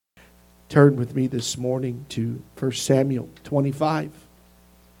Turn with me this morning to 1 Samuel 25.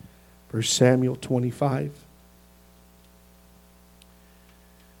 1 Samuel 25.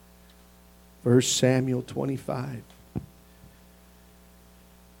 1 Samuel 25.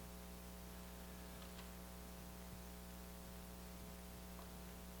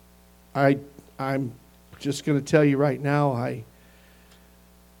 I'm just going to tell you right now,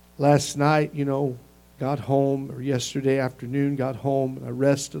 last night, got home, or yesterday afternoon got home, and I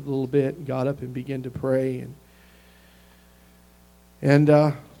rested a little bit and got up and began to pray and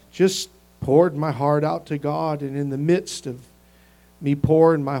just poured my heart out to God. And in the midst of me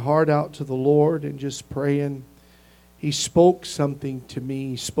pouring my heart out to the Lord and just praying, He spoke something to me.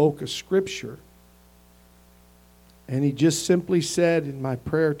 He spoke a scripture. And He just simply said in my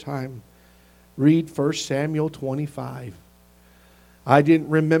prayer time, read 1 Samuel 25. I didn't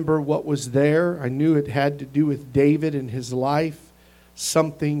remember what was there. I knew it had to do with David and his life,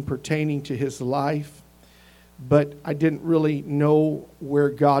 something pertaining to his life. But I didn't really know where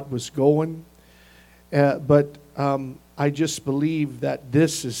God was going. But I just believe that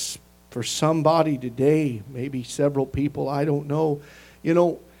this is for somebody today, maybe several people, I don't know.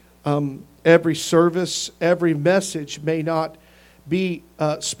 Every service, every message may not be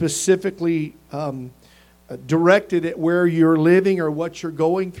specifically directed at where you're living or what you're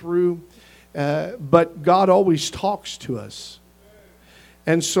going through. But God always talks to us.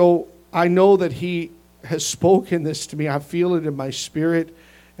 And so I know that He has spoken this to me. I feel it in my spirit.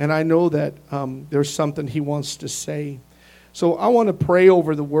 And I know that there's something He wants to say. So I want to pray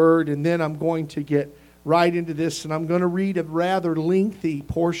over the Word, and then I'm going to get right into this. And I'm going to read a rather lengthy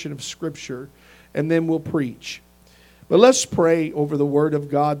portion of Scripture, and then we'll preach. But let's pray over the Word of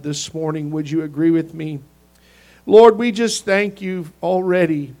God this morning. Would you agree with me? Lord, we just thank You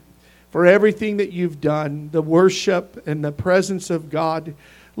already for everything that You've done, the worship and the presence of God.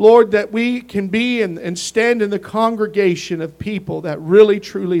 Lord, that we can be and stand in the congregation of people that really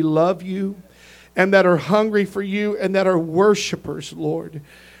truly love You and that are hungry for You and that are worshipers, Lord.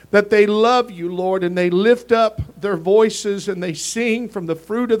 That they love You, Lord, and they lift up their voices and they sing from the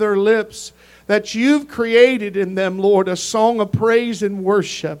fruit of their lips that You've created in them, Lord, a song of praise and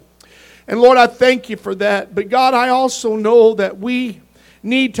worship. And Lord, I thank You for that. But God, I also know that we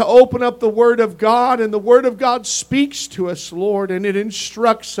need to open up the Word of God, and the Word of God speaks to us, Lord, and it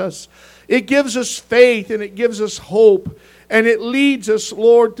instructs us. It gives us faith and it gives us hope. And it leads us,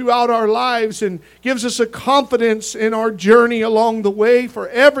 Lord, throughout our lives and gives us a confidence in our journey along the way for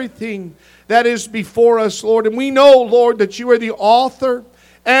everything that is before us, Lord. And we know, Lord, that You are the author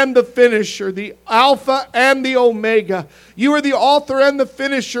and the finisher, the Alpha and the Omega. You are the author and the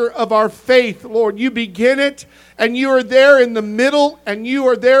finisher of our faith, Lord. You begin it, and You are there in the middle, and You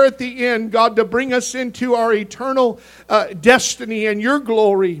are there at the end, God, to bring us into our eternal destiny and Your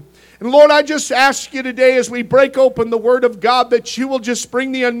glory. And Lord, I just ask You today as we break open the Word of God that You will just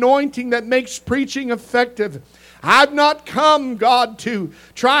bring the anointing that makes preaching effective. I've not come, God, to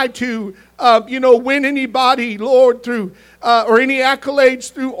try to, win anybody, Lord, through or any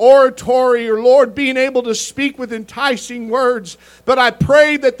accolades through oratory or, Lord, being able to speak with enticing words. But I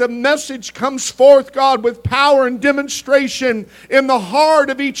pray that the message comes forth, God, with power and demonstration in the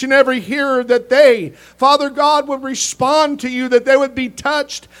heart of each and every hearer, that they, Father God, would respond to You, that they would be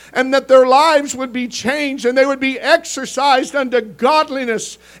touched and that their lives would be changed and they would be exercised unto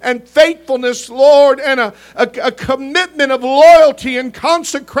godliness and faithfulness, Lord, and a commitment of loyalty and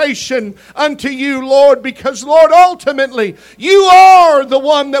consecration unto You, Lord, because, Lord, ultimately, You are the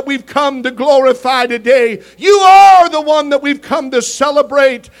one that we've come to glorify today. You are the one that we've come to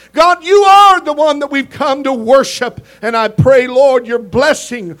celebrate. God, You are the one that we've come to worship. And I pray, Lord, Your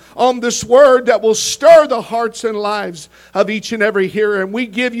blessing on this word that will stir the hearts and lives of each and every hearer. And we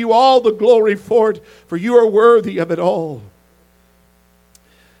give You all the glory for it, for You are worthy of it all.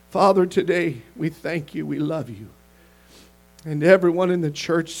 Father, today we thank You, we love You. And everyone in the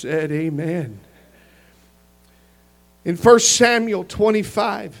church said, amen. In 1 Samuel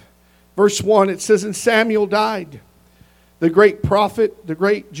 25, verse 1, it says, and Samuel died, the great prophet, the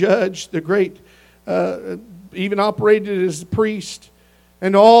great judge, the great, even operated as a priest.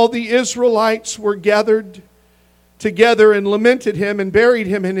 And all the Israelites were gathered together and lamented him and buried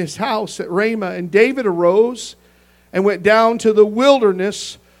him in his house at Ramah. And David arose and went down to the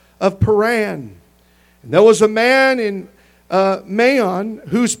wilderness of Paran. And there was a man in Maon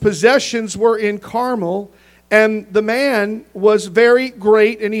whose possessions were in Carmel. And the man was very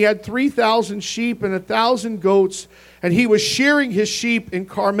great, and he had 3,000 sheep and 1,000 goats, and he was shearing his sheep in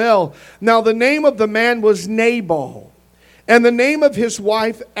Carmel. Now the name of the man was Nabal, and the name of his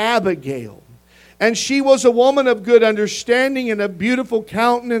wife Abigail. And she was a woman of good understanding and of beautiful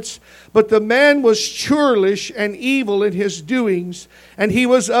countenance. But the man was churlish and evil in his doings, and he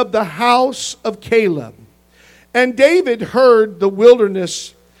was of the house of Caleb. And David heard in the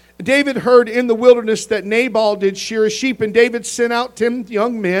wilderness that Nabal did shear his sheep. And David sent out 10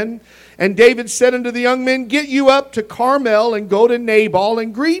 young men. And David said unto the young men, Get you up to Carmel, and go to Nabal,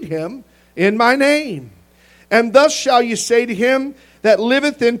 and greet him in my name. And thus shall you say to him that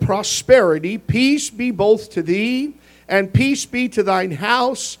liveth in prosperity, Peace be both to thee, and peace be to thine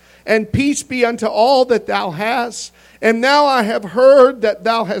house, and peace be unto all that thou hast. And now I have heard that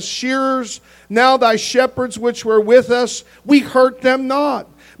thou hast shearers. Now thy shepherds which were with us, we hurt them not.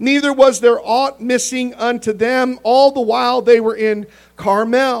 Neither was there aught missing unto them all the while they were in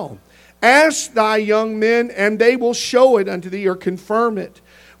Carmel. Ask thy young men, and they will show it unto thee, or confirm it.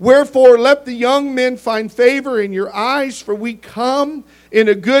 Wherefore let the young men find favor in your eyes, for we come in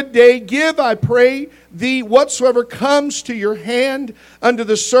a good day. Give, I pray thee, whatsoever comes to your hand unto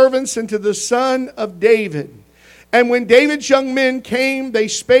the servants and to the son of David. And when David's young men came, they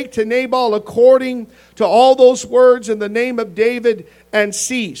spake to Nabal according to all those words in the name of David, and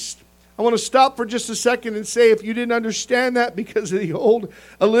ceased. I want to stop for just a second and say, if you didn't understand that because of the old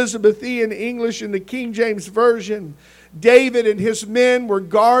Elizabethan English in the King James Version, David and his men were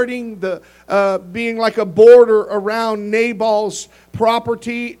guarding being like a border around Nabal's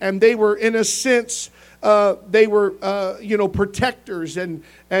property, and they were, in a sense, protectors, and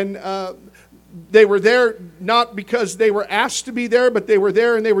they were there not because they were asked to be there, but they were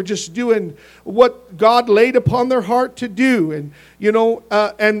there and they were just doing what God laid upon their heart to do. And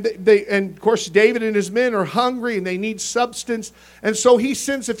and of course David and his men are hungry and they need substance. And so he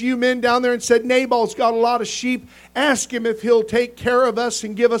sends a few men down there and said, Nabal's got a lot of sheep. Ask him if he'll take care of us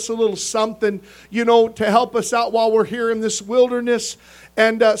and give us a little something, to help us out while we're here in this wilderness.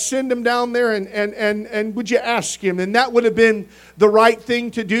 And send him down there and would you ask him? And that would have been the right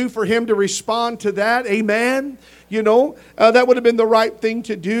thing to do for him to respond to that. Amen. That would have been the right thing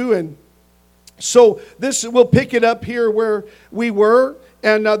to do. And so we'll pick it up here where we were.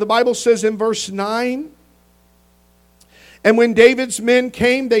 And the Bible says in verse 9, And when David's men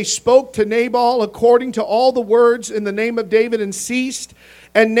came, they spoke to Nabal according to all the words in the name of David, and ceased.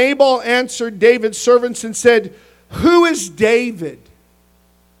 And Nabal answered David's servants and said, Who is David?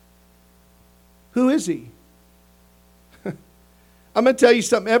 Who is he? I'm going to tell you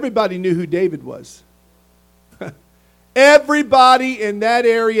something. Everybody knew who David was. Everybody in that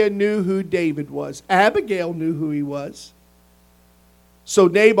area knew who David was. Abigail knew who he was. So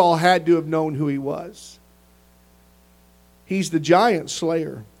Nabal had to have known who he was. He's the giant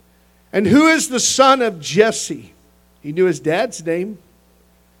slayer. And who is the son of Jesse? He knew his dad's name.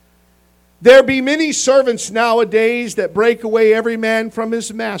 There be many servants nowadays that break away every man from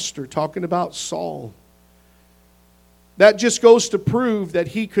his master. Talking about Saul. That just goes to prove that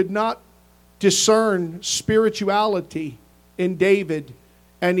he could not discern spirituality in David.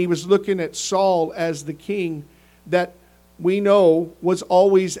 And he was looking at Saul as the king that we know was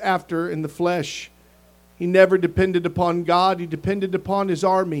always after in the flesh. He never depended upon God. He depended upon his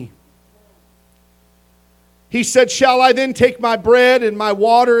army. He said, Shall I then take my bread and my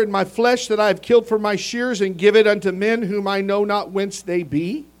water and my flesh that I have killed for my shears and give it unto men whom I know not whence they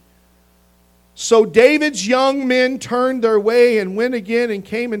be? So David's young men turned their way and went again and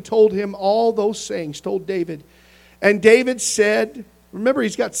came and told him all those sayings, told David. And David said, remember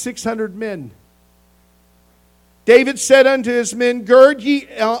he's got 600 men. David said unto his men, Gird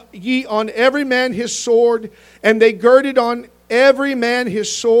ye on every man his sword. And they girded on every man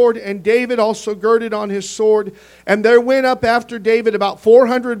his sword, and David also girded on his sword. And there went up after David about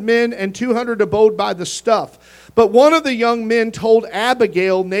 400 men, and 200 abode by the stuff. But one of the young men told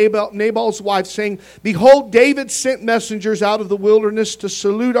Abigail, Nabal's wife, saying, Behold, David sent messengers out of the wilderness to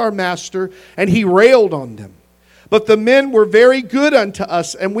salute our master, and he railed on them. But the men were very good unto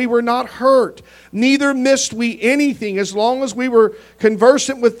us, and we were not hurt. Neither missed we anything as long as we were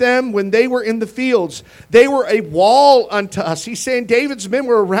conversant with them when they were in the fields. They were a wall unto us. He's saying David's men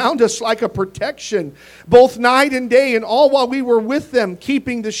were around us like a protection, both night and day, and all while we were with them,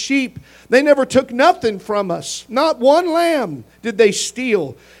 keeping the sheep. They never took nothing from us. Not one lamb did they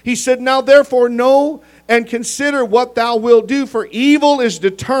steal. He said, Now therefore know and consider what thou wilt do, for evil is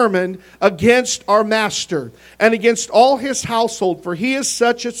determined against our master and against all his household, for he is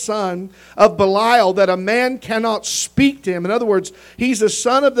such a son of Belial that a man cannot speak to him. In other words, he's a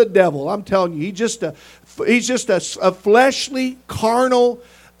son of the devil. I'm telling you, he's just a fleshly, carnal,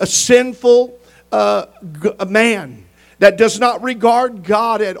 a sinful a man that does not regard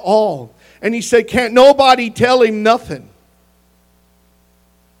God at all. And he said, can't nobody tell him nothing.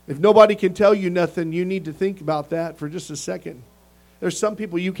 If nobody can tell you nothing, you need to think about that for just a second. There's some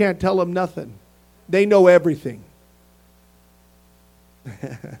people you can't tell them nothing. They know everything.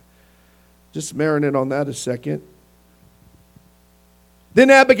 Just marinate on that a second. Then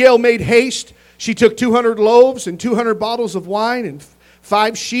Abigail made haste. She took 200 loaves and 200 bottles of wine and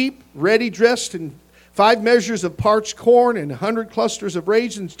 5 sheep ready dressed and 5 measures of parched corn and 100 clusters of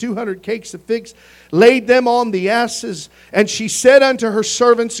raisins, 200 cakes of figs, laid them on the asses. And she said unto her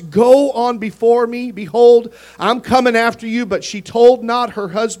servants, Go on before me. Behold, I'm coming after you. But she told not her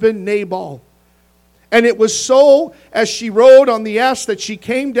husband Nabal. And it was so, as she rode on the ass, that she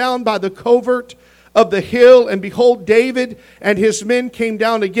came down by the covert of the hill, and behold, David and his men came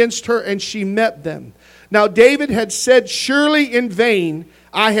down against her, and she met them. Now David had said, Surely in vain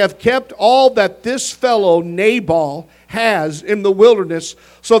I have kept all that this fellow Nabal has in the wilderness,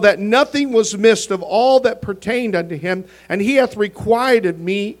 so that nothing was missed of all that pertained unto him, and he hath requited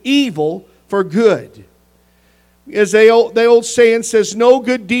me evil for good. As the old saying says, no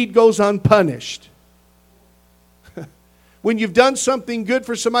good deed goes unpunished. When you've done something good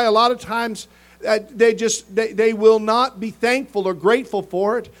for somebody, a lot of times they will not be thankful or grateful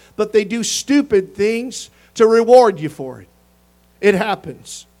for it, but they do stupid things to reward you for it. It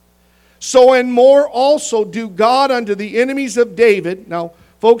happens. So and more also do God unto the enemies of David. Now,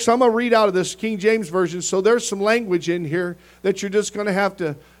 folks, I'm going to read out of this King James Version, so there's some language in here that you're just going to have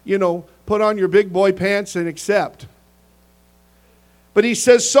to, put on your big boy pants and accept. But he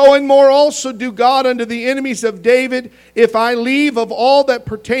says, So and more also do God unto the enemies of David, if I leave of all that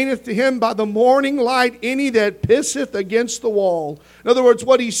pertaineth to him by the morning light any that pisseth against the wall. In other words,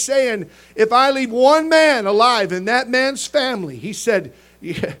 what he's saying, if I leave one man alive in that man's family, he said,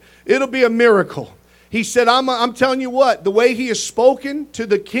 it'll be a miracle. He said, I'm telling you what, the way he has spoken to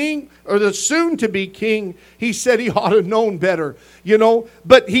the king, or the soon-to-be king, he said he ought to have known better,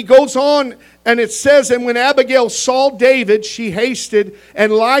 But he goes on, and it says, And when Abigail saw David, she hasted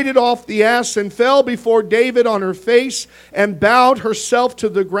and lighted off the ass and fell before David on her face and bowed herself to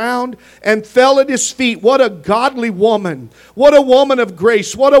the ground and fell at his feet. What a godly woman. What a woman of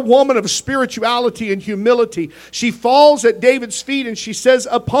grace. What a woman of spirituality and humility. She falls at David's feet and she says,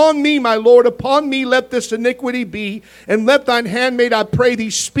 Upon me, my Lord, upon me let this iniquity be, and let thine handmaid, I pray thee,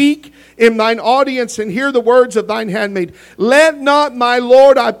 speak in thine audience and hear the words of thine handmaid. Let not my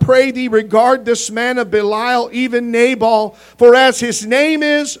Lord, I pray thee, regard this man of Belial, even Nabal, for as his name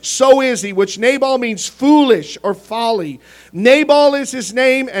is, so is he, which Nabal means foolish or folly. Nabal is his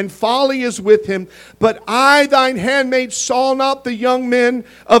name, and folly is with him. But I, thine handmaid, saw not the young men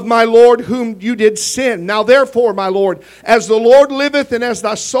of my Lord whom you did sin. Now therefore, my Lord, as the Lord liveth, and as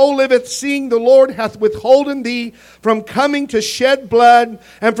thy soul liveth, seeing the Lord hath withholden thee from coming to shed blood,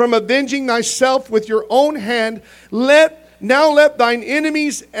 and from avenging thyself with your own hand, let thine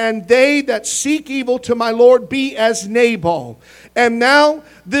enemies and they that seek evil to my Lord be as Nabal. And now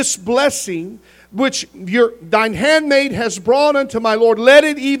this blessing which thine handmaid has brought unto my Lord, let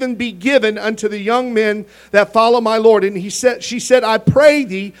it even be given unto the young men that follow my Lord. And she said, I pray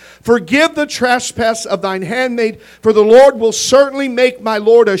thee, forgive the trespass of thine handmaid, for the Lord will certainly make my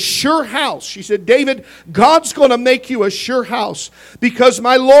Lord a sure house. She said, David, God's going to make you a sure house, because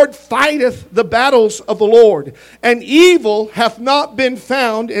my Lord fighteth the battles of the Lord, and evil hath not been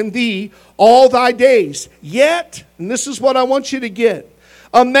found in thee all thy days. Yet, and this is what I want you to get,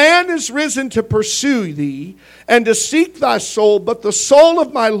 a man is risen to pursue thee and to seek thy soul, but the soul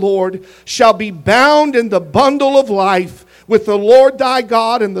of my Lord shall be bound in the bundle of life with the Lord thy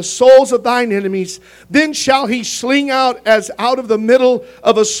God and the souls of thine enemies. Then shall he sling out as out of the middle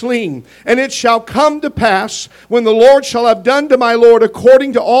of a sling. And it shall come to pass, when the Lord shall have done to my Lord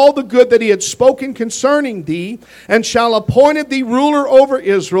according to all the good that he had spoken concerning thee, and shall appointed thee ruler over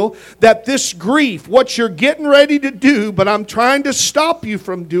Israel, that this grief, what you're getting ready to do, but I'm trying to stop you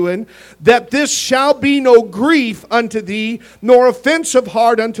from doing, that this shall be no grief unto thee, nor offense of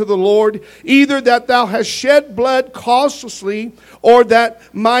heart unto the Lord, either that thou hast shed blood causelessly, or that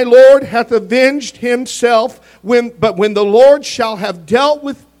my Lord hath avenged himself. But when the Lord shall have dealt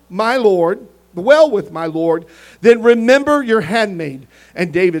with my Lord, well with my Lord, then remember your handmaid.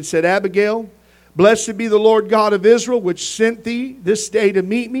 And David said, Abigail, blessed be the Lord God of Israel, which sent thee this day to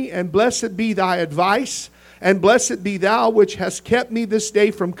meet me, and blessed be thy advice. And blessed be thou, which hast kept me this day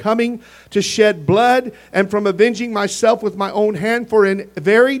from coming to shed blood, and from avenging myself with my own hand. For in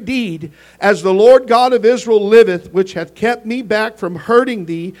very deed, as the Lord God of Israel liveth, which hath kept me back from hurting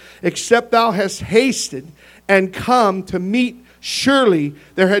thee, except thou hast hasted and come to meet, surely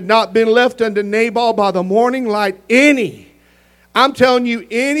there had not been left unto Nabal by the morning light any, I'm telling you,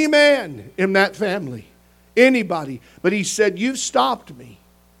 any man in that family, anybody. But he said, you've stopped me.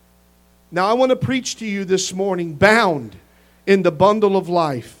 Now I want to preach to you this morning, bound in the bundle of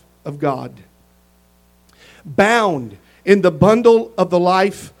life of God. Bound in the bundle of the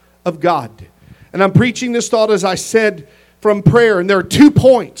life of God. And I'm preaching this thought, as I said, from prayer. And there are 2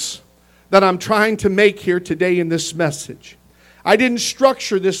 points that I'm trying to make here today in this message. I didn't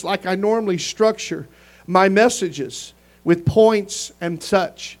structure this like I normally structure my messages with points and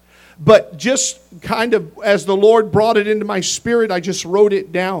such. But just kind of as the Lord brought it into my spirit, I just wrote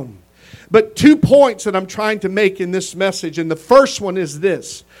it down. But 2 points that I'm trying to make in this message. And the first one is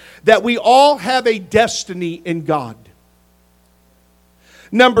this: that we all have a destiny in God.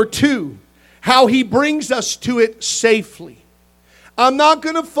 Number 2, how He brings us to it safely. I'm not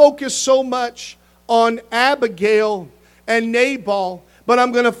going to focus so much on Abigail and Nabal, but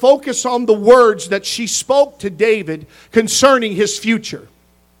I'm going to focus on the words that she spoke to David concerning his future.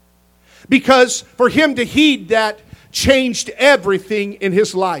 Because for him to heed that changed everything in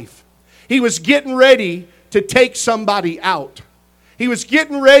his life. He was getting ready to take somebody out. He was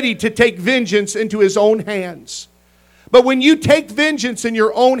getting ready to take vengeance into his own hands. But when you take vengeance in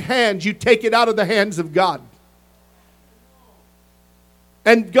your own hands, you take it out of the hands of God.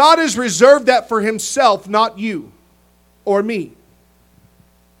 And God has reserved that for Himself, not you or me.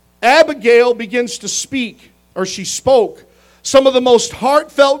 Abigail begins to speak, or she spoke, some of the most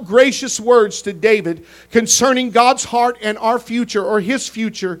heartfelt, gracious words to David concerning God's heart and our future, or his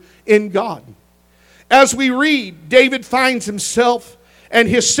future in God. As we read, David finds himself and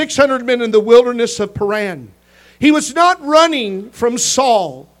his 600 men in the wilderness of Paran. He was not running from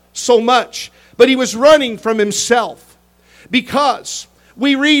Saul so much, but he was running from himself. Because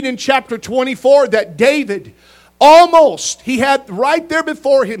we read in chapter 24 that David he had right there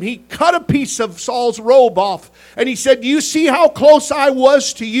before him, he cut a piece of Saul's robe off. And he said, "Do you see how close I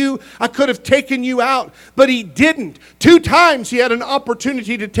was to you? I could have taken you out." But he didn't. 2 times he had an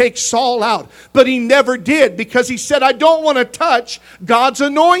opportunity to take Saul out. But he never did, because he said, "I don't want to touch God's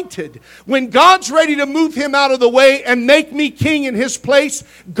anointed." When God's ready to move him out of the way and make me king in his place,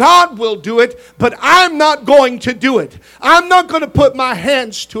 God will do it. But I'm not going to do it. I'm not going to put my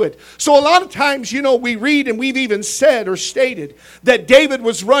hands to it. So a lot of times, we read, and we've even said or stated that David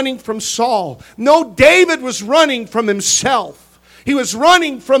was running from Saul. No, David was running from himself. He was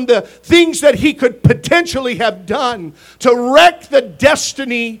running from the things that he could potentially have done to wreck the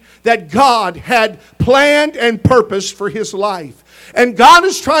destiny that God had planned and purposed for his life. And God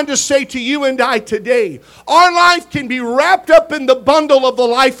is trying to say to you and I today, our life can be wrapped up in the bundle of the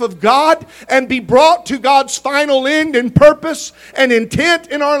life of God and be brought to God's final end and purpose and intent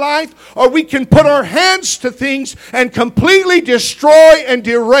in our life, or we can put our hands to things and completely destroy and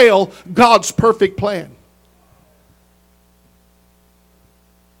derail God's perfect plan.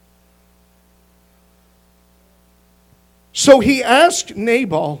 So he asked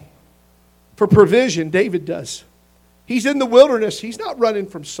Nabal for provision. David does. He's in the wilderness. He's not running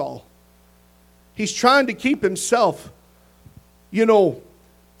from Saul. He's trying to keep himself,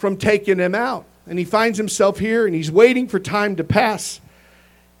 from taking him out. And he finds himself here, and he's waiting for time to pass.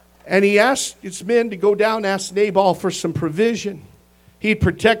 And he asked his men to go down and ask Nabal for some provision. He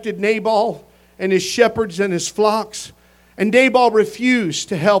protected Nabal and his shepherds and his flocks. And Nabal refused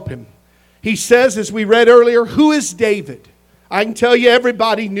to help him. He says, as we read earlier, "Who is David?" I can tell you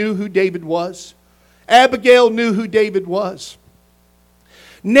everybody knew who David was. Abigail knew who David was.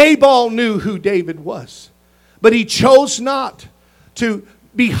 Nabal knew who David was. But he chose not to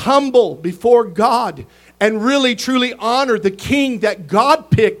be humble before God and really truly honor the king that God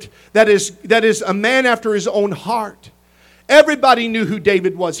picked, that is a man after his own heart. Everybody knew who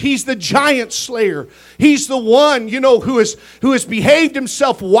David was. He's the giant slayer. He's the one, who has behaved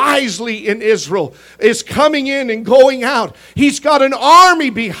himself wisely in Israel, is coming in and going out. He's got an army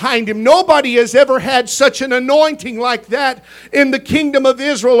behind him. Nobody has ever had such an anointing like that in the kingdom of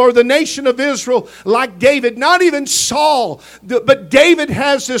Israel or the nation of Israel like David. Not even Saul, but David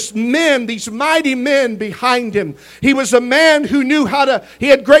has these mighty men behind him. He was a man who knew he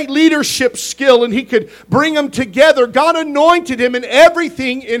had great leadership skill, and he could bring them together. God anointed him in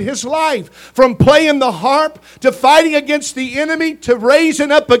everything in his life, from playing the harp to fighting against the enemy to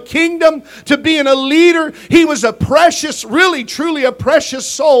raising up a kingdom to being a leader. He was a precious, really truly a precious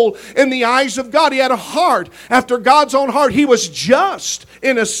soul in the eyes of God. He had a heart after God's own heart. He was just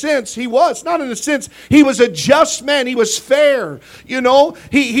in a sense. He was a just man. He was fair.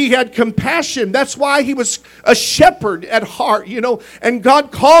 He had compassion. That's why he was a shepherd at heart, and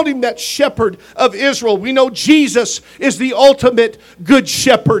God called him that shepherd of Israel. We know Jesus is the ultimate good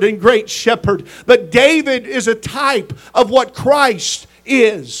shepherd and great shepherd. But David is a type of what Christ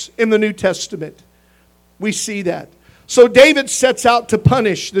is in the New Testament. We see that. So David sets out to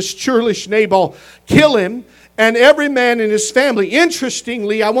punish this churlish Nabal, kill him, and every man in his family.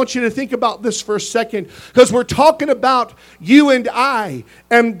 Interestingly, I want you to think about this for a second, because we're talking about you and I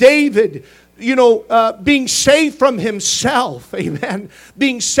and David, being saved from himself. Amen.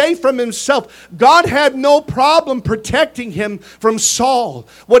 Being saved from himself. God had no problem protecting him from Saul.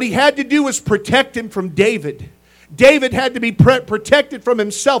 What he had to do was protect him from David. David had to be protected from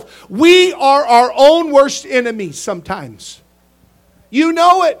himself. We are our own worst enemies sometimes. You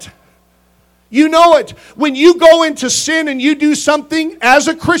know it. You know it. When you go into sin and you do something as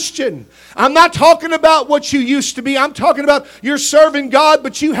a Christian, I'm not talking about what you used to be. I'm talking about you're serving God,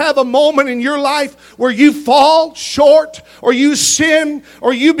 but you have a moment in your life where you fall short, or you sin,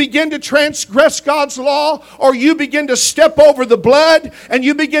 or you begin to transgress God's law, or you begin to step over the blood, and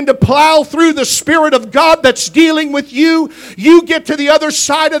you begin to plow through the Spirit of God that's dealing with you. You get to the other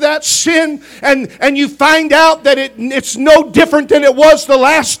side of that sin, and you find out that it's no different than it was the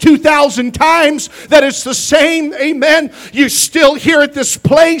last 2,000 times, that it's the same. Amen. You're still here at this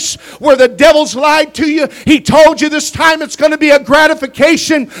place where the devil's lied to you. He told you this time it's going to be a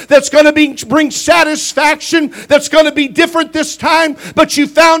gratification that's going to bring satisfaction, that's going to be different this time, but you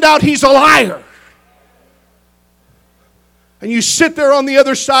found out he's a liar. And you sit there on the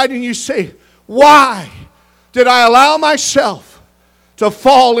other side and you say, why did I allow myself to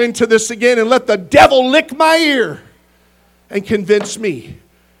fall into this again and let the devil lick my ear and convince me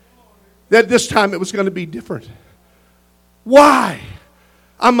that this time it was going to be different? Why?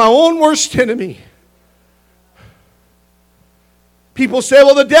 I'm my own worst enemy. People say,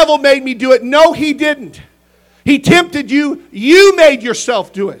 well, the devil made me do it. No, he didn't. He tempted you. You made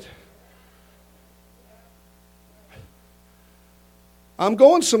yourself do it. I'm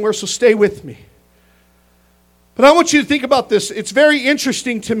going somewhere, so stay with me. But I want you to think about this. It's very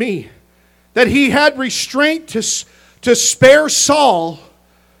interesting to me that he had restraint to spare Saul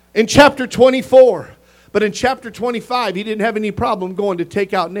in chapter 24. But in chapter 25, he didn't have any problem going to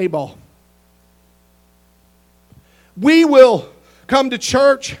take out Nabal. We will come to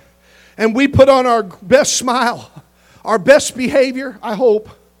church and we put on our best smile, our best behavior, I hope.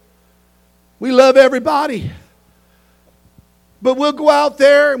 We love everybody. But we'll go out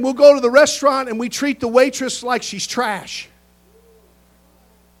there and we'll go to the restaurant and we treat the waitress like she's trash.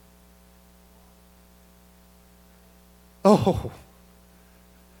 Oh.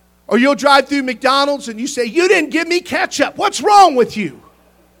 Or you'll drive through McDonald's and you say, you didn't give me ketchup. What's wrong with you?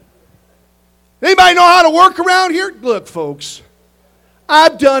 Anybody know how to work around here? Look, folks,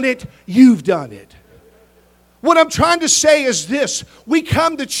 I've done it. You've done it. What I'm trying to say is this. We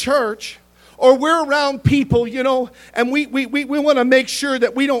come to church, or we're around people, and we want to make sure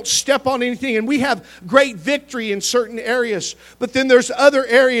that we don't step on anything, and we have great victory in certain areas. But then there's other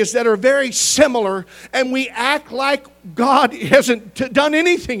areas that are very similar, and we act like God hasn't done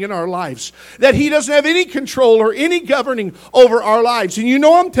anything in our lives, that He doesn't have any control or any governing over our lives. And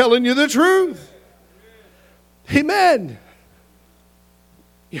I'm telling you the truth. Amen.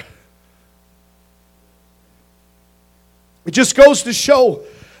 Yeah. It just goes to show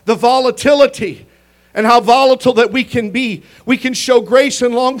the volatility and how volatile that we can be. We can show grace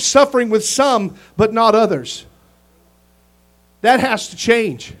and long suffering with some, but not others. That has to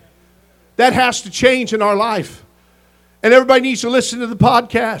change. That has to change in our life. And everybody needs to listen to the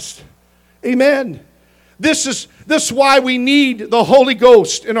podcast. Amen. This is why we need the Holy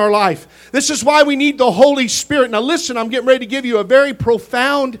Ghost in our life. This is why we need the Holy Spirit. Now listen, I'm getting ready to give you a very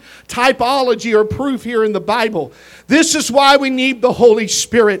profound typology or proof here in the Bible. This is why we need the Holy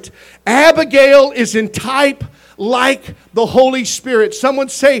Spirit. Abigail is in type like the Holy Spirit. Someone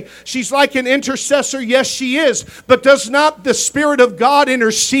say she's like an intercessor. Yes, she is. But does not the Spirit of God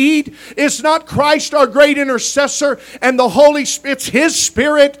intercede? Is not Christ our great intercessor? And the Holy Spirit, it's His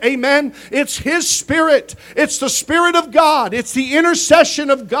Spirit. Amen. It's His Spirit. It's the Spirit of God. It's the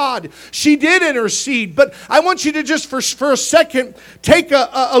intercession of God. She did intercede. But I want you to just for a second take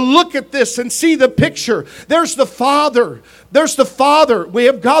a look at this and see the picture. There's the Father. There's the Father. We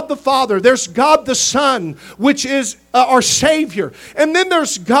have God the Father. There's God the Son, which is our Savior. And then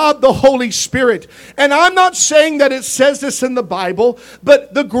there's God the Holy Spirit. And I'm not saying that it says this in the Bible,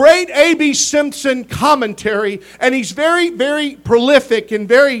 but the great A.B. Simpson commentary, and he's very, very prolific and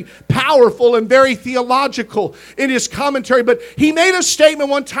very powerful and very theological in his commentary, but he made a statement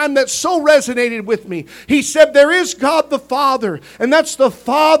one time that so resonated with me. He said, there is God the Father, and that's the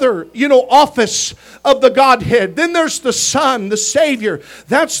Father, office of the Godhead. Then there's the Son, the Savior.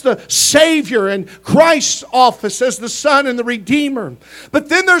 That's the Savior and Christ's office as the Son Son and the Redeemer. But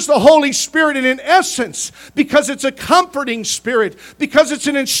then there's the Holy Spirit, and in essence, because it's a comforting Spirit, because it's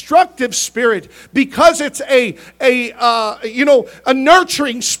an instructive Spirit, because it's a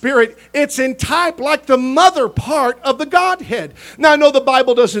nurturing Spirit, it's in type like the mother part of the Godhead. Now I know the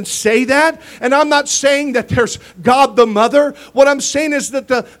Bible doesn't say that, and I'm not saying that there's God the Mother. What I'm saying is that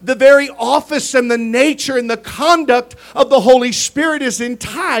the very office and the nature and the conduct of the Holy Spirit is in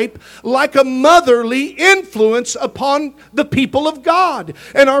type like a motherly influence upon the people of God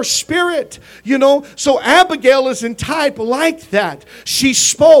and our spirit. So Abigail is in type like that. She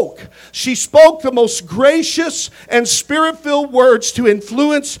spoke the most gracious and spirit-filled words to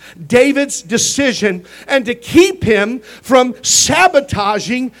influence David's decision and to keep him from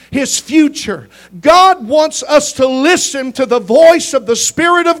sabotaging his future. God wants us to listen to the voice of the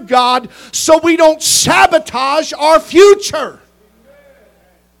Spirit of God so we don't sabotage our future.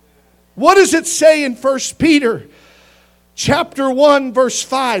 What does it say in 1 Peter chapter 1 verse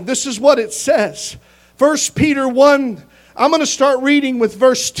 5? This is what it says. 1 Peter 1, I'm going to start reading with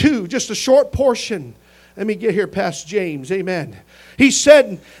verse 2, just a short portion. Let me get here past James. Amen. He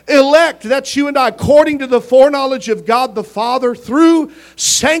said, elect, that's you and I, according to the foreknowledge of God the Father, through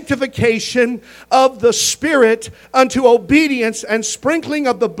sanctification of the Spirit unto obedience and sprinkling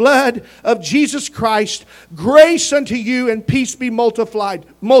of the blood of Jesus Christ, grace unto you and peace be multiplied.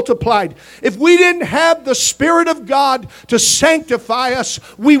 If we didn't have the Spirit of God to sanctify us,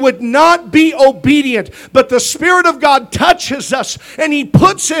 we would not be obedient. But the Spirit of God touches us, and He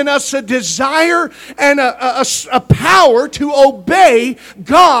puts in us a desire and a power to obey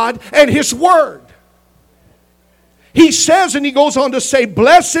God and His Word. He says, and he goes on to say,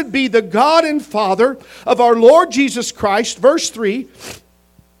 blessed be the God and Father of our Lord Jesus Christ, verse 3,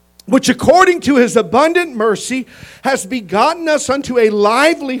 which according to His abundant mercy has begotten us unto a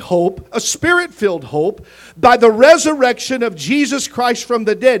lively hope, a Spirit-filled hope, by the resurrection of Jesus Christ from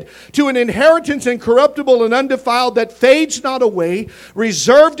the dead, to an inheritance incorruptible and undefiled that fades not away,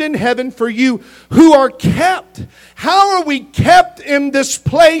 reserved in heaven for you who are kept. How are we kept in this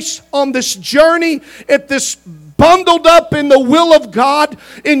place, on this journey, at this bundled up in the will of God,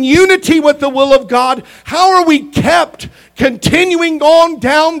 in unity with the will of God? How are we kept continuing on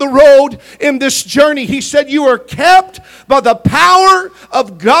down the road in this journey? He said you are kept by the power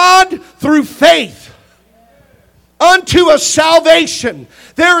of God through faith unto a salvation.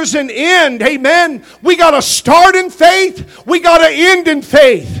 There is an end, amen. We got to start in faith, we got to end in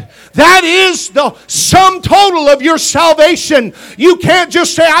faith. That is the sum total of your salvation. You can't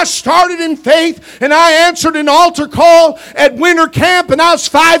just say, I started in faith and I answered an altar call at winter camp and I was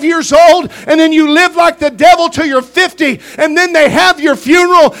 5 years old, and then you live like the devil till you're 50, and then they have your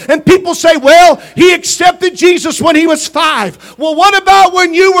funeral and people say, well, he accepted Jesus when he was 5. Well, what about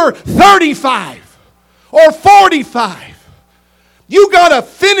when you were 35 or 45? You got to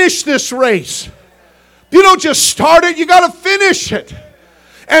finish this race. You don't just start it, you got to finish it.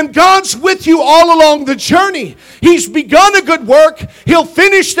 And God's with you all along the journey. He's begun a good work. He'll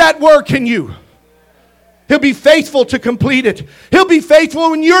finish that work in you. He'll be faithful to complete it. He'll be faithful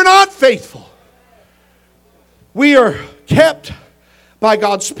when you're not faithful. We are kept by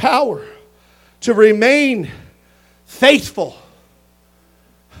God's power to remain faithful.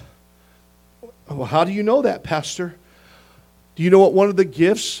 Well, how do you know that, Pastor? Do you know what one of the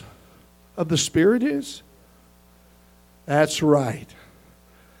gifts of the Spirit is? That's right.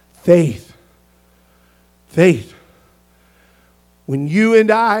 Faith. Faith. When you and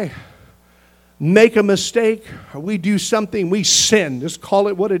I make a mistake or we do something, we sin. Just call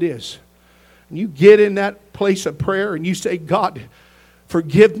it what it is. And you get in that place of prayer and you say, God,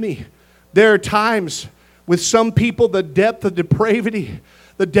 forgive me. There are times with some people, the depth of depravity,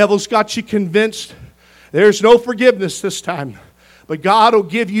 the devil's got you convinced there's no forgiveness this time. But God will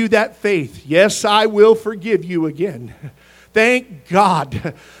give you that faith. Yes, I will forgive you again. Thank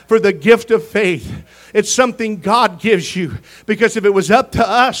God for the gift of faith. It's something God gives you, because if it was up to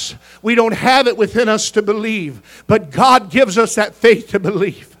us, we don't have it within us to believe. But God gives us that faith to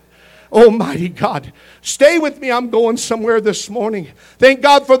believe. Almighty God. Stay with me. I'm going somewhere this morning. Thank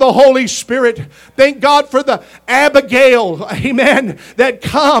God for the Holy Spirit. Thank God for the Abigail, amen, that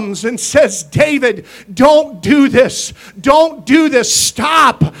comes and says, David, don't do this. Don't do this.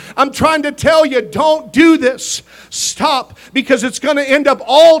 Stop. I'm trying to tell you, don't do this. Stop, because it's going to end up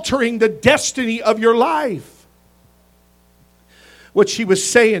altering the destiny of your life. What she was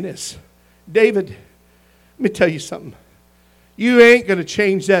saying is, David, let me tell you something. You ain't going to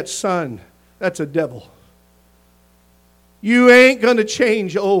change that son. That's a devil. You ain't going to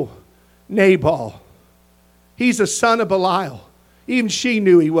change, Nabal. He's a son of Belial. Even she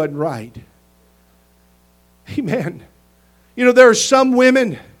knew he wasn't right. Amen. You know, there are some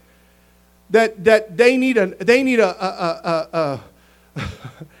women that they need an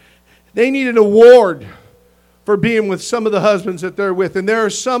award for being with some of the husbands that they're with. And there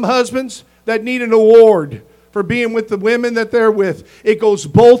are some husbands that need an award for being with the women that they're with. It goes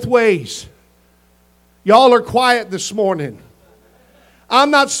both ways. Y'all are quiet this morning.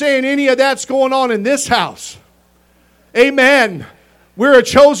 I'm not saying any of that's going on in this house. Amen. We're a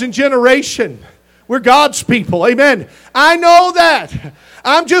chosen generation. We're God's people. Amen. I know that.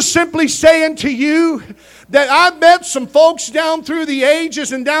 I'm just simply saying to you that I've met some folks down through the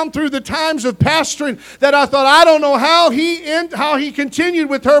ages and down through the times of pastoring that I thought, I don't know how he continued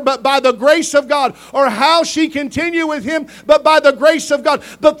with her, but by the grace of God, or how she continued with him, but by the grace of God.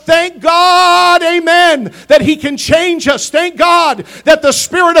 But thank God, amen, that he can change us. Thank God that the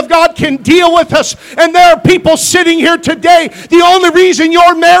Spirit of God can deal with us. And there are people sitting here today, the only reason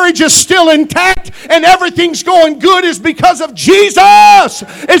your marriage is still intact and everything's going good is because of Jesus.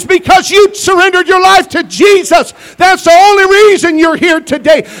 It's because you surrendered your life to Jesus. That's the only reason you're here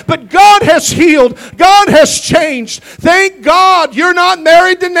today. But God has healed. God has changed. Thank God you're not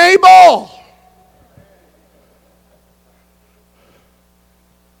married to Nabal.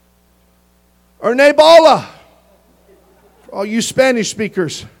 Or Nabala. For all you Spanish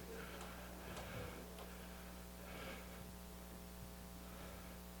speakers.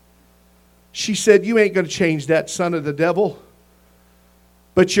 She said, you ain't going to change that, son of the devil.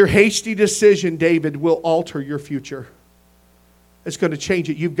 But your hasty decision, David, will alter your future. It's going to change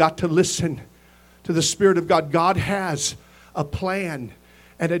it. You've got to listen to the Spirit of God. God has a plan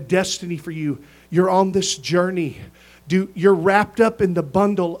and a destiny for you. You're on this journey. You're wrapped up in the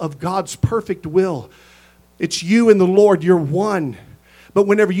bundle of God's perfect will. It's you and the Lord. You're one. But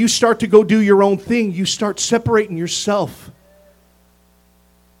whenever you start to go do your own thing, you start separating yourself.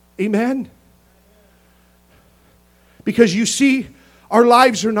 Amen? Because you see, our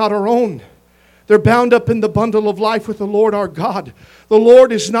lives are not our own. They're bound up in the bundle of life with the Lord our God. The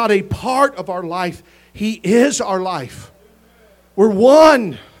Lord is not a part of our life. He is our life. We're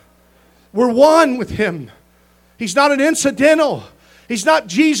one. We're one with Him. He's not an incidental. He's not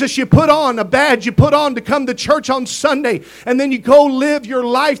Jesus you put on, a badge you put on to come to church on Sunday, and then you go live your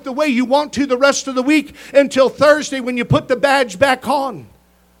life the way you want to the rest of the week until Thursday when you put the badge back on.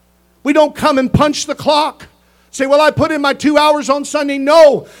 We don't come and punch the clock. Say, well, I put in my 2 hours on Sunday.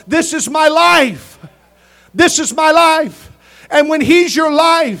 No, this is my life. This is my life. And when He's your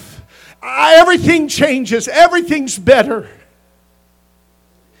life, everything changes. Everything's better.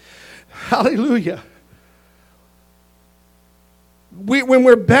 Hallelujah. When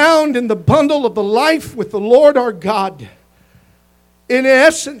we're bound in the bundle of the life with the Lord our God, in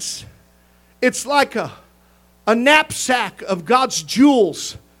essence, it's like a knapsack of God's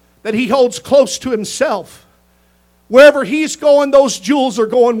jewels that He holds close to Himself. Wherever He's going, those jewels are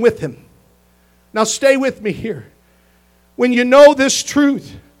going with Him. Now stay with me here. When you know this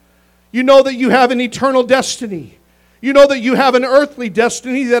truth, you know that you have an eternal destiny. You know that you have an earthly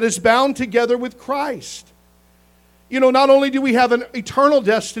destiny that is bound together with Christ. You know, not only do we have an eternal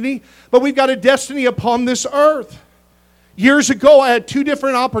destiny, but we've got a destiny upon this earth. Years ago, I had 2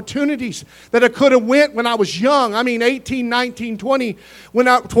 different opportunities that I could have went when I was young. 18, 19, 20,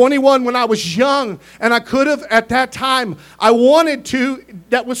 21 when I was young. And I could have, at that time, I wanted to,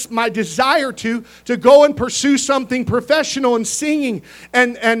 that was my desire to go and pursue something professional in singing.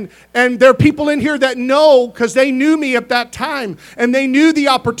 And there are people in here that know, because they knew me at that time. And they knew the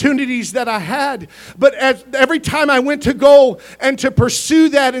opportunities that I had. But every time I went to go and to pursue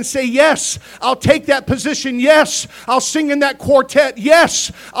that and say, yes, I'll take that position. Yes, I'll sing in that quartet.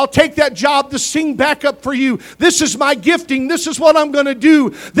 Yes, I'll take that job to sing backup for you. This is my gifting. This is what I'm going to do.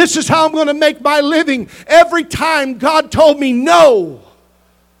 This is how I'm going to make my living. Every time God told me, no,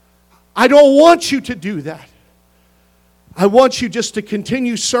 I don't want you to do that. I want you just to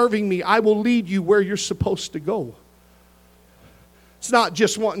continue serving me. I will lead you where you're supposed to go. It's not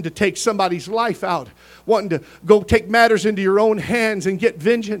just wanting to take somebody's life out, wanting to go take matters into your own hands and get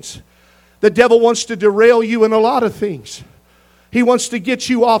vengeance. The devil wants to derail you in a lot of things. He wants to get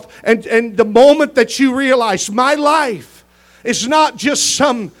you off. And the moment that you realize my life is not just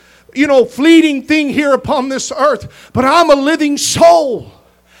some, fleeting thing here upon this earth, but I'm a living soul.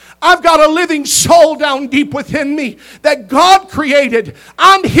 I've got a living soul down deep within me that God created.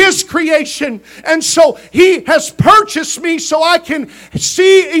 I'm His creation. And so He has purchased me so I can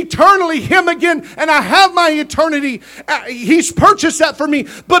see eternally Him again. And I have my eternity. He's purchased that for me.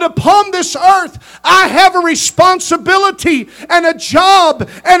 But upon this earth, I have a responsibility and a job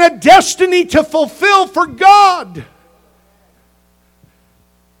and a destiny to fulfill for God.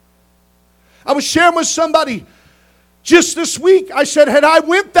 I was sharing with somebody Just this week, I said, had I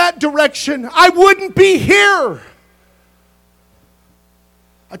went that direction, I wouldn't be here.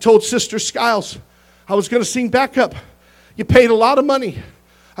 I told Sister Skiles I was going to sing backup. You paid a lot of money.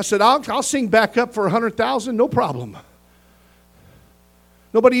 I said, I'll sing backup for $100,000, no problem.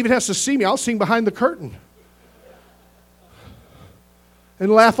 Nobody even has to see me. I'll sing behind the curtain.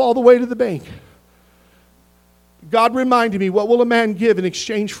 And laugh all the way to the bank. God reminded me, what will a man give in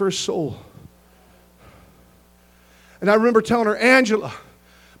exchange for his soul? And I remember telling her, Angela,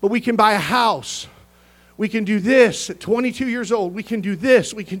 but we can buy a house. We can do this at 22 years old. We can do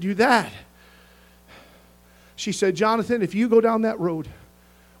this. We can do that. She said, Jonathan, if you go down that road,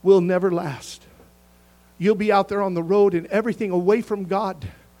 we'll never last. You'll be out there on the road and everything away from God.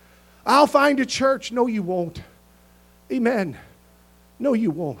 I'll find a church. No, you won't. Amen. No, you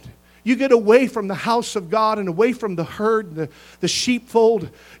won't. You get away from the house of God and away from the herd, the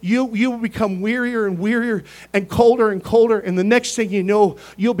sheepfold. You will become wearier and wearier and colder. And the next thing you know,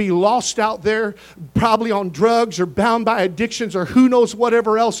 you'll be lost out there, probably on drugs or bound by addictions or who knows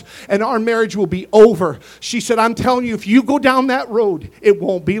whatever else. And our marriage will be over. She said, I'm telling you, if you go down that road, it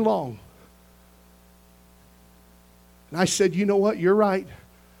won't be long. And I said, you know what? You're right.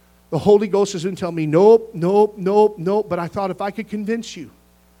 The Holy Ghost is going to tell me, nope. But I thought if I could convince you,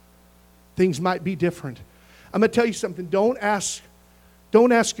 things might be different. I'm going to tell you something. Don't ask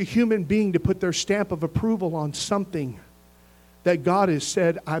a human being to put their stamp of approval on something that God has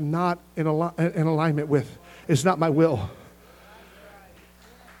said I'm not in alignment with. It's not my will.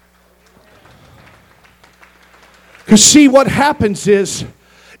 Because see, what happens is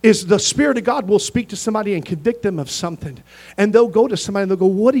the Spirit of God will speak to somebody and convict them of something. And they'll go to somebody and they'll go,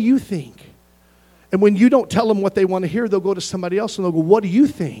 what do you think? And when you don't tell them what they want to hear, they'll go to somebody else and they'll go, what do you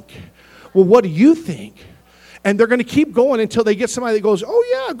think? Well, what do you think? And they're going to keep going until they get somebody that goes,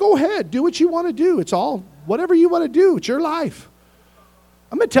 oh yeah, go ahead. Do what you want to do. It's all, whatever you want to do. It's your life.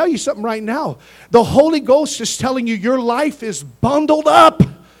 I'm going to tell you something right now. The Holy Ghost is telling you your life is bundled up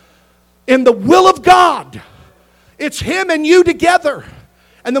in the will of God. It's Him and you together.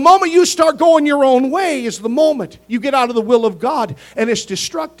 And the moment you start going your own way is the moment you get out of the will of God, and it's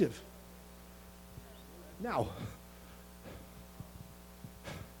destructive. Now,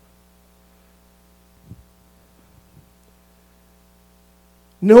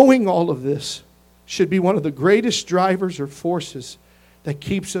 knowing all of this should be one of the greatest drivers or forces that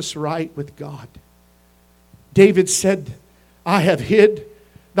keeps us right with God. David said, I have hid,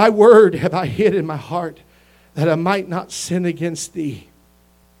 thy word have I hid in my heart, that I might not sin against thee.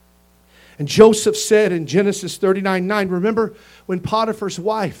 And Joseph said in Genesis 39:9, remember when Potiphar's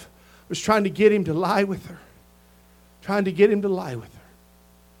wife was trying to get him to lie with her.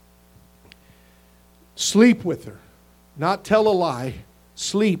 Sleep with her. Not tell a lie.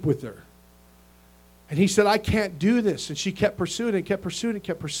 Sleep with her. And he said, I can't do this. And she kept pursuing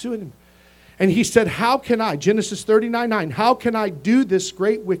him. And he said, how can I, Genesis 39:9, how can I do this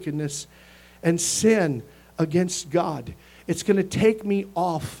great wickedness and sin against God? It's going to take me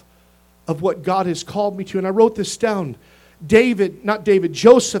off of what God has called me to. And I wrote this down.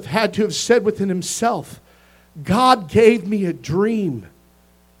 Joseph had to have said within himself, God gave me a dream.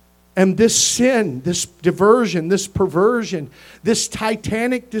 And this sin, this diversion, this perversion, this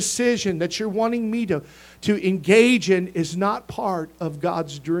titanic decision that you're wanting me to engage in is not part of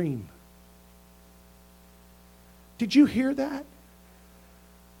God's dream. Did you hear that?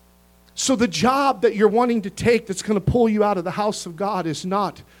 So the job that you're wanting to take that's going to pull you out of the house of God is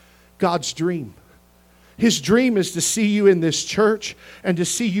not God's dream. His dream is to see you in this church and to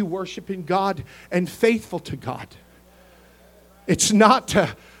see you worshiping God and faithful to God. It's not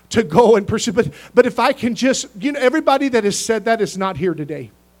to go and pursue. But if I can just, everybody that has said that is not here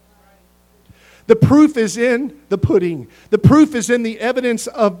today. The proof is in the pudding. The proof is in the evidence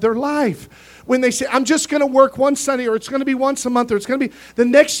of their life. When they say, I'm just going to work one Sunday, or it's going to be once a month, or it's going to be, the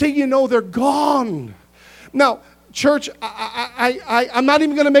next thing you know, they're gone. Now, church, I'm not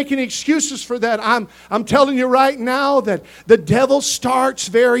even going to make any excuses for that. I'm telling you right now that the devil starts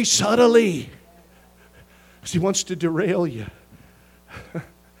very subtly. Because he wants to derail you.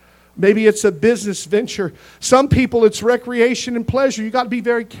 Maybe it's a business venture. Some people, it's recreation and pleasure. You got to be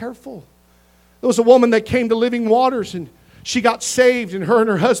very careful. There was a woman that came to Living Waters and she got saved, and her and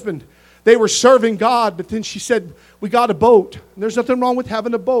her husband, they were serving God, but then she said, we got a boat. And there's nothing wrong with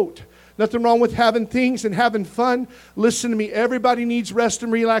having a boat. Nothing wrong with having things and having fun. Listen to me, everybody needs rest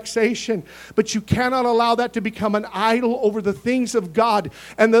and relaxation, but you cannot allow that to become an idol over the things of God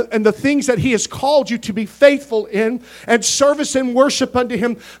and the things that He has called you to be faithful in, and service and worship unto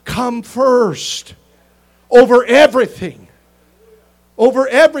Him come first over everything. Over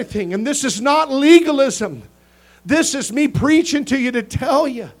everything. And this is not legalism. This is me preaching to you to tell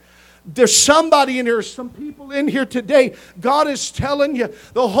you. There's somebody in here, some people in here today. God is telling you,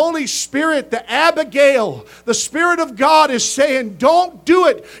 the Holy Spirit, the Abigail, the Spirit of God is saying, don't do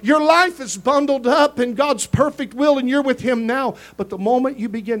it. Your life is bundled up in God's perfect will and you're with Him now. But the moment you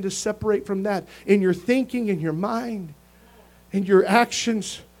begin to separate from that in your thinking, in your mind, in your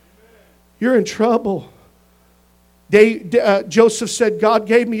actions, you're in trouble. Joseph said, God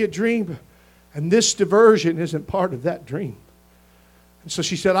gave me a dream, and this diversion isn't part of that dream. And so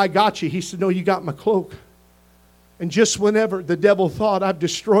she said, I got you. He said, no, you got my cloak. And just whenever the devil thought I've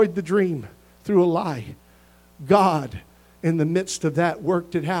destroyed the dream through a lie, God, in the midst of that,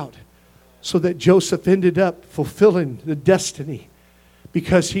 worked it out so that Joseph ended up fulfilling the destiny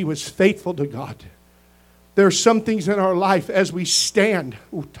because he was faithful to God. There are some things in our life as we stand,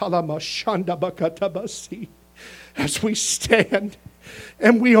 as we stand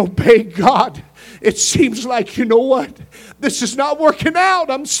and we obey God, it seems like, you know what? This is not working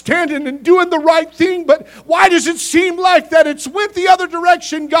out. I'm standing and doing the right thing, but why does it seem like that it's went the other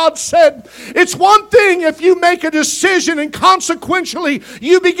direction? God said, it's one thing if you make a decision and consequentially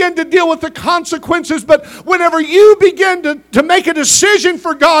you begin to deal with the consequences, but whenever you begin to make a decision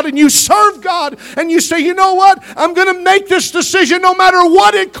for God and you serve God and you say, you know what? I'm going to make this decision no matter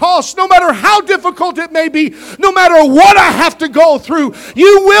what it costs, no matter how difficult it may be, no matter what I have to go through.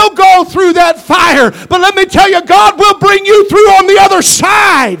 You will go through that fire, but let me tell you, God will bring you through on the other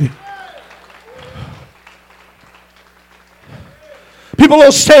side. People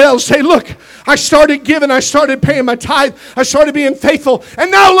will say, look, I started giving, I started paying my tithe, I started being faithful,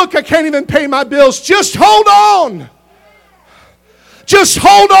 and now look, I can't even pay my bills. Just hold on. Just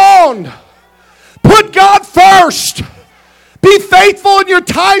hold on. Put God first. Be faithful in your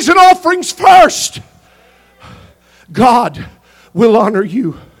tithes and offerings first. God will honor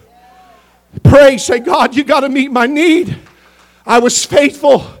you. Pray, say, God, you got to meet my need. I was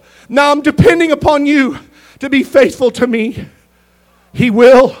faithful. Now I'm depending upon you to be faithful to me. He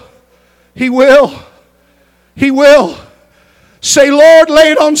will. He will. He will. Say, Lord,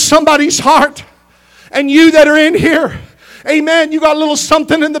 lay it on somebody's heart. And you that are in here, amen, you got a little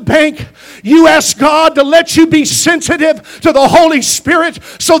something in the bank. You ask God to let you be sensitive to the Holy Spirit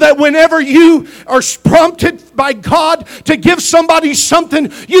so that whenever you are prompted by God to give somebody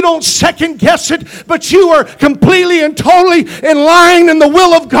something, you don't second guess it, but you are completely and totally in line in the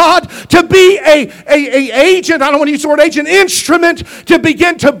will of God to be a agent, I don't want to use the word agent, instrument to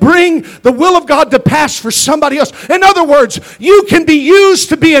begin to bring the will of God to pass for somebody else. In other words, you can be used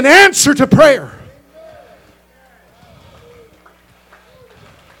to be an answer to prayer.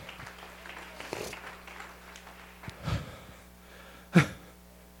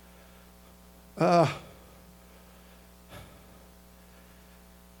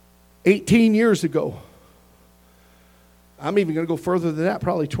 18 years ago, I'm even going to go further than that,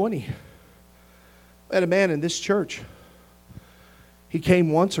 probably 20. I had a man in this church. He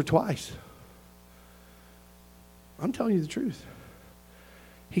came once or twice. I'm telling you the truth.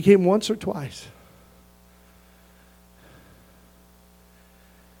 He came once or twice.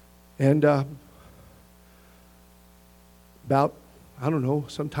 And about, I don't know,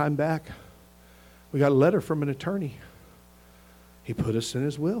 some time back, we got a letter from an attorney. He put us in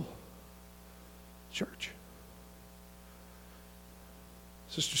his will. Church.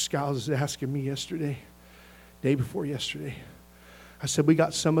 Sister Skiles is asking me yesterday, day before yesterday. I said, we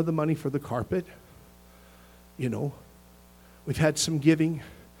got some of the money for the carpet. You know, we've had some giving,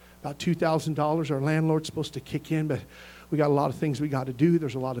 about $2,000. Our landlord's supposed to kick in, but we got a lot of things we got to do.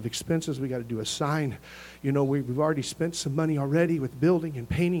 There's a lot of expenses. We got to do a sign. You know, we've already spent some money already with building and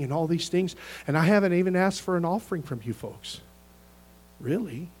painting and all these things. And I haven't even asked for an offering from you folks.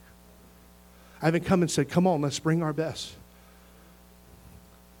 Really? I haven't come and said, come on, let's bring our best.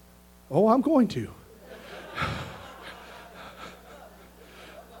 Oh, I'm going to.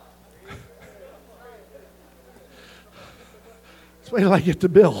 Let's wait till I get the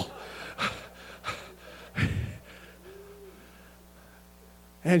bill.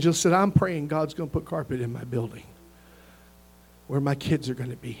 Angela said, I'm praying God's going to put carpet in my building where my kids are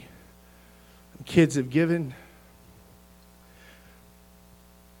going to be. And kids have given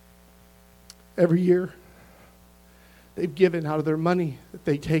every year. They've given out of their money that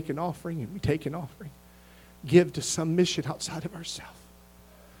they take an offering, and we take an offering. Give to some mission outside of ourselves.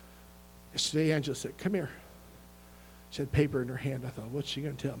 Yesterday, Angela said, come here. She had paper in her hand. I thought, what's she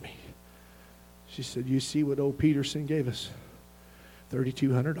going to tell me? She said, you see what old Peterson gave us?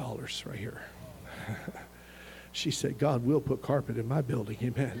 $3,200 right here. She said, God will put carpet in my building.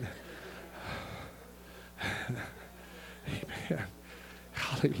 Amen. Amen.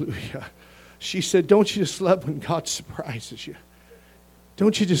 Hallelujah. She said, don't you just love when God surprises you?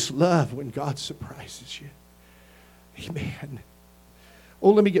 Don't you just love when God surprises you? Amen.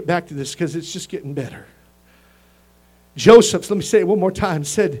 Oh, let me get back to this because it's just getting better. Joseph, let me say it one more time,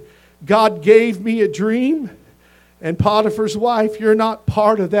 said, God gave me a dream, and Potiphar's wife, you're not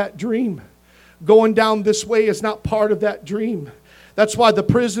part of that dream. Going down this way is not part of that dream. That's why the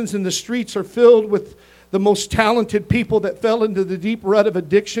prisons and the streets are filled with the most talented people that fell into the deep rut of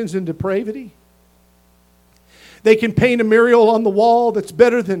addictions and depravity. They can paint a mural on the wall that's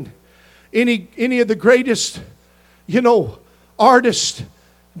better than any of the greatest, artists,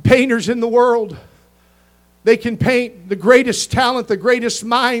 painters in the world. They can paint the greatest talent, the greatest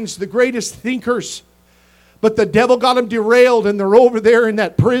minds, the greatest thinkers. But the devil got them derailed, and they're over there in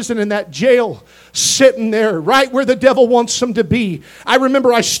that prison, in that jail, sitting there right where the devil wants them to be. I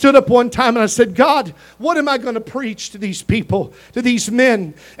remember I stood up one time and I said, God, what am I going to preach to these people, to these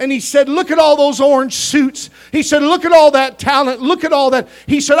men? And he said, look at all those orange suits. He said, look at all that talent. Look at all that.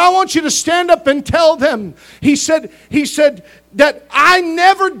 He said, I want you to stand up and tell them. He said that I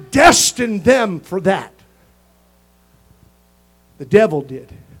never destined them for that. The devil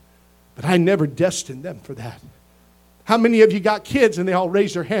did. But I never destined them for that. How many of you got kids? And they all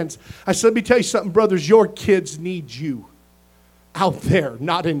raised their hands. I said, let me tell you something, brothers. Your kids need you out there,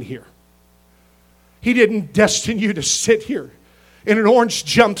 not in here. He didn't destine you to sit here in an orange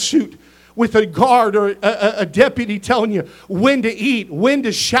jumpsuit with a guard or a deputy telling you when to eat, when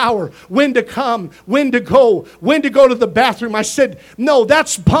to shower, when to come, when to go to the bathroom. I said, no,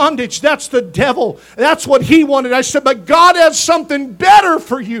 that's bondage. That's the devil. That's what he wanted. I said, but God has something better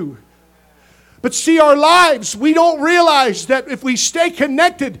for you. But see, our lives, we don't realize that if we stay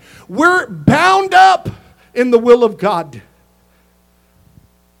connected, we're bound up in the will of God.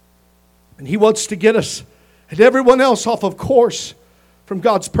 And He wants to get us and everyone else off of course from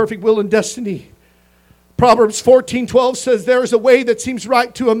God's perfect will and destiny. Proverbs 14:12 says, there is a way that seems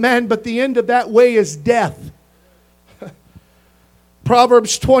right to a man, but the end of that way is death.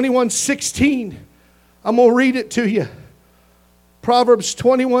 Proverbs 21:16. I'm going to read it to you. Proverbs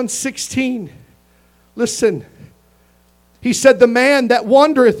 21:16. Listen. He said, the man that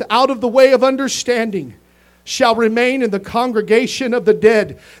wandereth out of the way of understanding shall remain in the congregation of the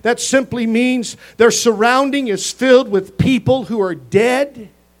dead. That simply means their surrounding is filled with people who are dead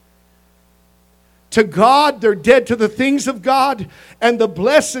to God. They're dead to the things of God and the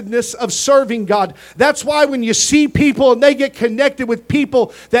blessedness of serving God. That's why when you see people and they get connected with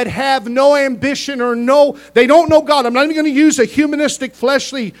people that have no ambition they don't know God. I'm not even going to use a humanistic,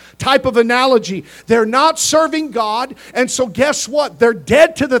 fleshly type of analogy. They're not serving God, and so guess what? They're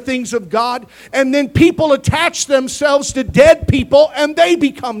dead to the things of God, and then people attach themselves to dead people and they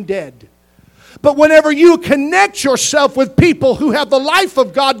become dead. But whenever you connect yourself with people who have the life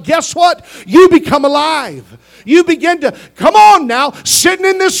of God, guess what? You become alive. You begin to, come on now, sitting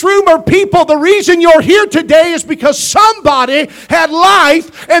in this room are people, the reason you're here today is because somebody had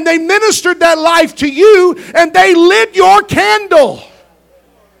life and they ministered that life to you and they lit your candle.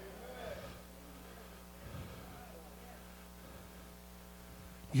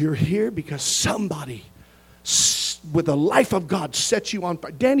 You're here because somebody with the life of God set you on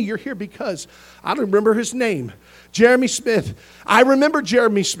fire. Danny, you're here because, I don't remember his name. Jeremy Smith. I remember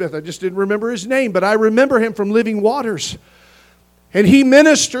Jeremy Smith. I just didn't remember his name, but I remember him from Living Waters. And he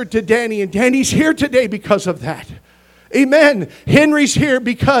ministered to Danny, and Danny's here today because of that. Amen. Henry's here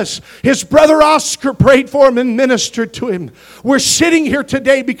because his brother Oscar prayed for him and ministered to him. We're sitting here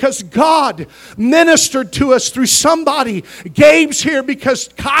today because God ministered to us through somebody. Gabe's here because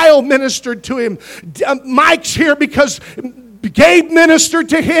Kyle ministered to him. Mike's here because Gabe ministered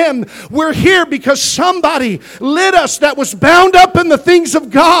to him. We're here because somebody lit us that was bound up in the things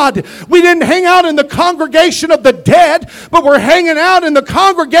of God. We didn't hang out in the congregation of the dead, but we're hanging out in the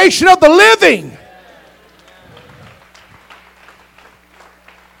congregation of the living.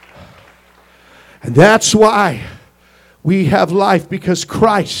 And that's why we have life, because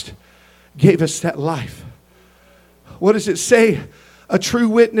Christ gave us that life. What does it say? A true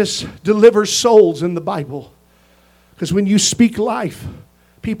witness delivers souls in the Bible. Because when you speak life,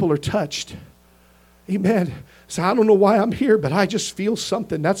 people are touched. Amen. So I don't know why I'm here, but I just feel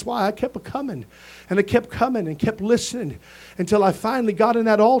something. That's why I kept coming. And I kept coming and kept listening until I finally got in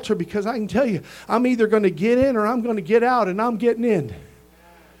that altar, because I can tell you, I'm either going to get in or I'm going to get out, and I'm getting in.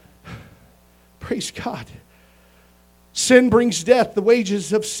 Praise God. Sin brings death. The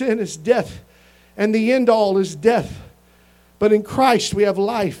wages of sin is death. And the end all is death. But in Christ we have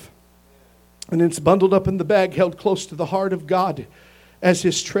life. And it's bundled up in the bag, held close to the heart of God as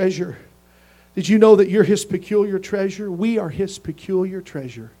His treasure. Did you know that you're His peculiar treasure? We are His peculiar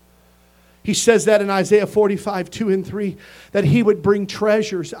treasure. He says that in Isaiah 45, 2 and 3, that He would bring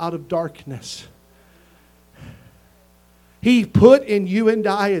treasures out of darkness. He put in you and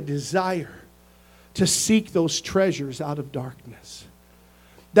I a desire to seek those treasures out of darkness.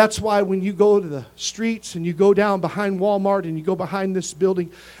 That's why when you go to the streets and you go down behind Walmart and you go behind this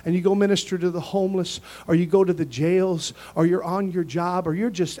building and you go minister to the homeless, or you go to the jails, or you're on your job, or you're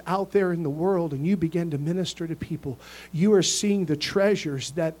just out there in the world and you begin to minister to people, you are seeing the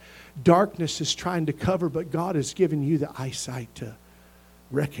treasures that darkness is trying to cover, but God has given you the eyesight to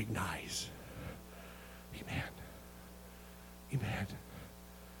recognize. Amen. Amen.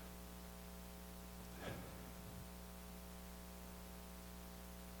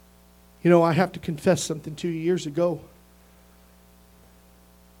 You know, I have to confess something to you. Years ago,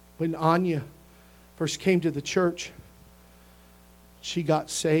 when Anya first came to the church, she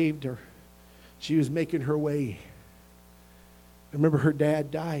got saved, or she was making her way. I remember her dad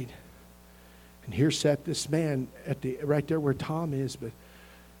died. And here sat this man right there where Tom is, but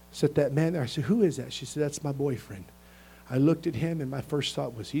sat that man there. I said, "Who is that?" She said, "That's my boyfriend." I looked at him and my first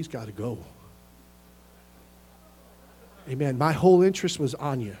thought was, he's got to go. Amen. My whole interest was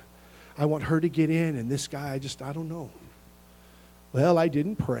Anya. I want her to get in, and this guy, I don't know. Well, I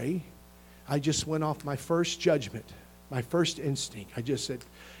didn't pray. I just went off my first judgment, my first instinct. I just said,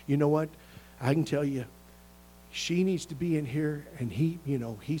 you know what? I can tell you, she needs to be in here, and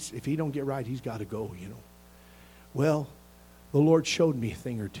if he don't get right, he's got to go, Well, the Lord showed me a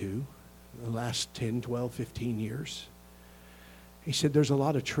thing or two in the last 10, 12, 15 years. He said, there's a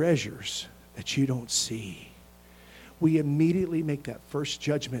lot of treasures that you don't see. We immediately make that first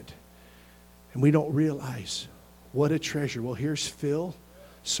judgment, and we don't realize what a treasure. Well, here's Phil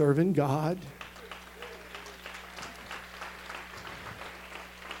serving God.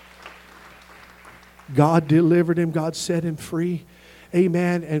 God delivered him. God set him free.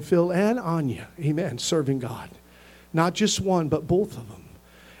 Amen. And Phil and Anya, amen, serving God. Not just one, but both of them.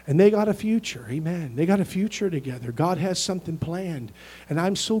 And they got a future. Amen. They got a future together. God has something planned. And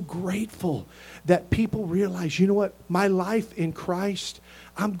I'm so grateful that people realize, you know what? My life in Christ,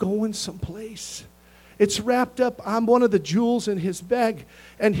 I'm going someplace. It's wrapped up. I'm one of the jewels in His bag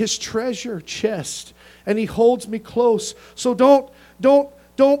and His treasure chest. And He holds me close. So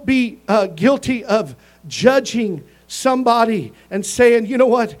don't be guilty of judging somebody and saying, you know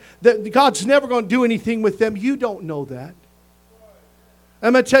what? God's never going to do anything with them. You don't know that.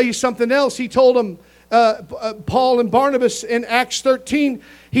 I'm going to tell you something else. He told them, Paul and Barnabas in Acts 13,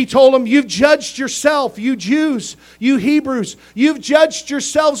 he told them, you've judged yourself, you Jews, you Hebrews, you've judged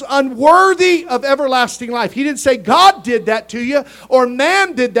yourselves unworthy of everlasting life. He didn't say God did that to you or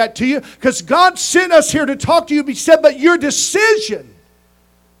man did that to you, because God sent us here to talk to you. He said, but your decision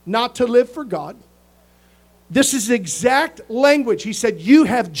not to live for God. This is the exact language. He said, you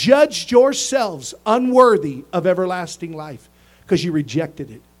have judged yourselves unworthy of everlasting life because you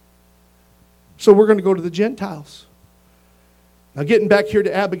rejected it. So we're going to go to the Gentiles. Now getting back here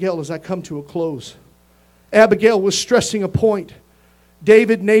to Abigail as I come to a close. Abigail was stressing a point.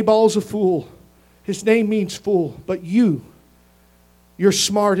 David, Nabal's a fool. His name means fool. But you're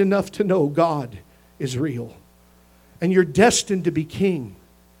smart enough to know God is real. And you're destined to be king.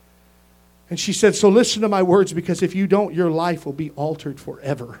 And she said, so listen to my words, because if you don't, your life will be altered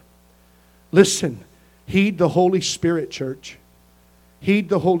forever. Listen, heed the Holy Spirit, church. Heed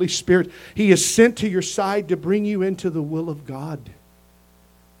the Holy Spirit. He is sent to your side to bring you into the will of God.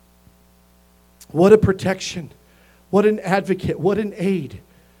 What a protection. What an advocate. What an aid.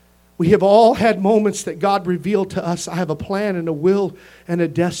 We have all had moments that God revealed to us, I have a plan and a will and a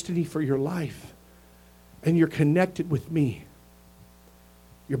destiny for your life. And you're connected with me.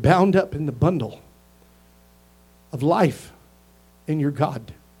 You're bound up in the bundle of life in your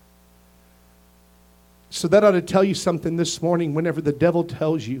God. So that ought to tell you something this morning. Whenever the devil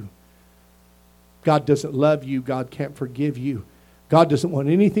tells you God doesn't love you, God can't forgive you, God doesn't want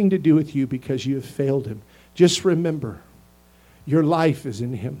anything to do with you because you have failed Him, just remember, your life is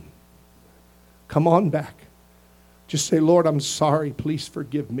in Him. Come on back. Just say, Lord, I'm sorry. Please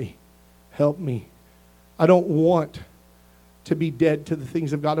forgive me. Help me. I don't want to be dead to the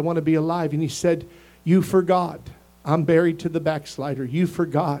things of God. I want to be alive. And He said, you forgot. I'm buried to the backslider. You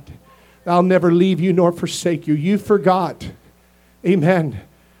forgot. I'll never leave you nor forsake you. You forgot, amen,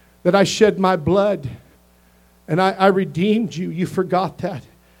 that I shed my blood and I redeemed you. You forgot that.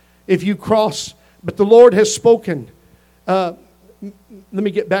 If you cross, but the Lord has spoken. Let me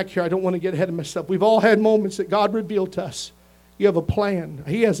get back here. I don't want to get ahead of myself. We've all had moments that God revealed to us. You have a plan.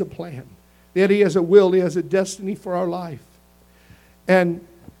 He has a plan. That He has a will. He has a destiny for our life. And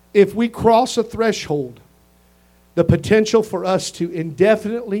if we cross a threshold, the potential for us to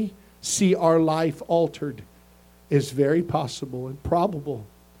indefinitely see our life altered is very possible and probable,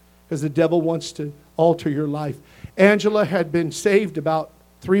 because the devil wants to alter your life. Angela had been saved about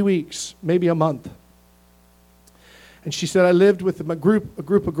 3 weeks, maybe a month. And she said, I lived with a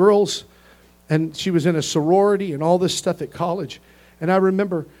group of girls, and she was in a sorority and all this stuff at college. And I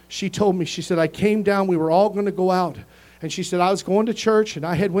remember she told me, she said, I came down, we were all going to go out. And she said, I was going to church, and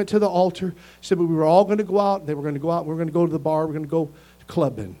I had went to the altar. She said, but we were all going to go out, and they were going to go out, and we were going to go to the bar, we were going to go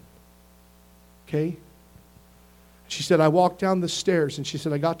clubbing. Okay? She said, I walked down the stairs, and she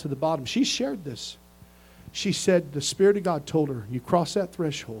said, I got to the bottom. She shared this. She said, the Spirit of God told her, you cross that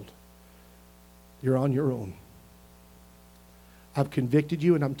threshold, you're on your own. I've convicted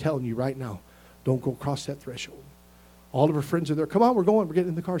you, and I'm telling you right now, don't go across that threshold. All of her friends are there. Come on, we're going. We're getting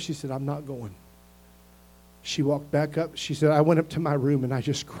in the car. She said, I'm not going. She walked back up. She said, I went up to my room, and I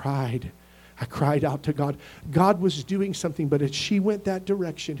just cried. I cried out to God. God was doing something, but as she went that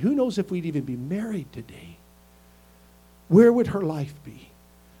direction, who knows if we'd even be married today? Where would her life be?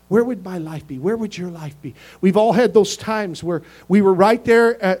 Where would my life be? Where would your life be? We've all had those times where we were right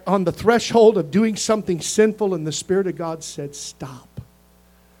there on the threshold of doing something sinful, and the Spirit of God said, stop.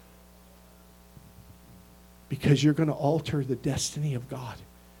 Because you're going to alter the destiny of God,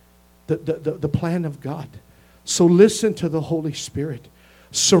 the plan of God. So listen to the Holy Spirit.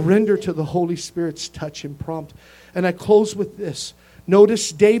 Surrender to the Holy Spirit's touch and prompt. And I close with this.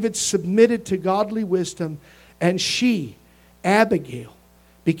 Notice David submitted to godly wisdom, and she, Abigail,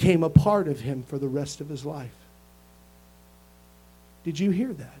 became a part of him for the rest of his life. Did you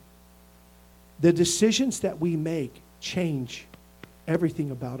hear that? The decisions that we make change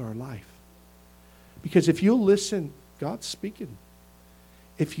everything about our life. Because if you'll listen, God's speaking.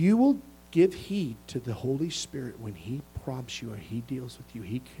 If you will give heed to the Holy Spirit when He prompts you or He deals with you,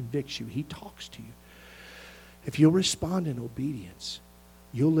 He convicts you, He talks to you. If you'll respond in obedience,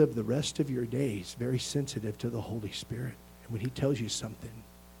 you'll live the rest of your days very sensitive to the Holy Spirit and when He tells you something.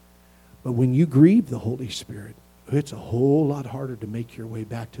 But when you grieve the Holy Spirit, it's a whole lot harder to make your way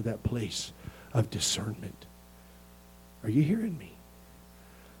back to that place of discernment. Are you hearing me?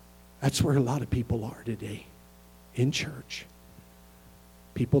 That's where a lot of people are today in church.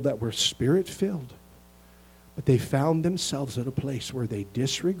 People that were Spirit-filled, but they found themselves at a place where they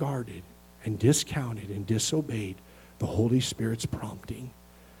disregarded and discounted and disobeyed the Holy Spirit's prompting.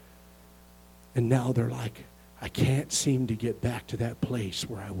 And now they're like, I can't seem to get back to that place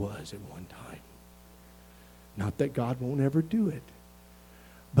where I was at one time. Not that God won't ever do it.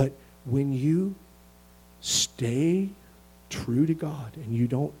 But when you stay true to God and you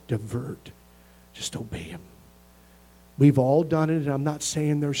don't divert, just obey Him. We've all done it, and I'm not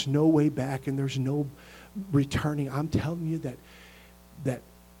saying there's no way back and there's no returning. I'm telling you that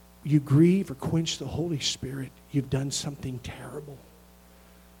you grieve or quench the Holy Spirit, you've done something terrible.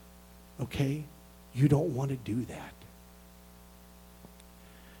 Okay? You don't want to do that.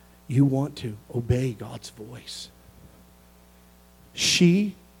 You want to obey God's voice.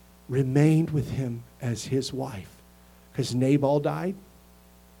 She remained with him as his wife because Nabal died,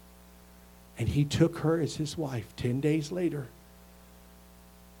 and he took her as his wife 10 days later.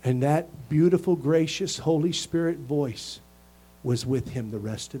 And that beautiful, gracious, Holy Spirit voice was with him the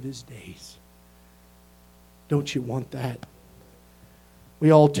rest of his days. Don't you want that? We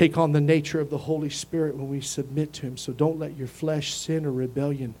all take on the nature of the Holy Spirit when we submit to Him. So don't let your flesh, sin, or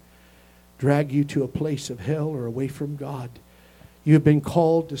rebellion drag you to a place of hell or away from God. You have been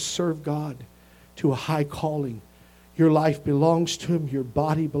called to serve God to a high calling. Your life belongs to Him. Your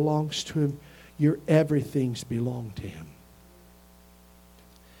body belongs to Him. Your everythings belong to Him.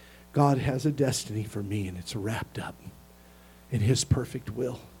 God has a destiny for me, and it's wrapped up in His perfect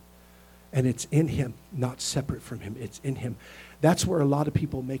will. And it's in Him, not separate from Him. It's in Him. That's where a lot of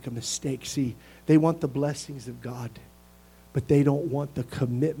people make a mistake. See, they want the blessings of God, but they don't want the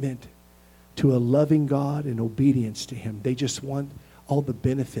commitment to a loving God and obedience to Him. They just want all the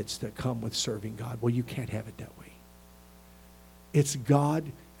benefits that come with serving God. Well, you can't have it that way. It's God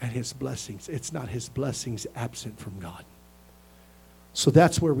and His blessings. It's not His blessings absent from God. So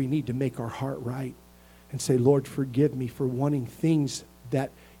that's where we need to make our heart right and say, Lord, forgive me for wanting things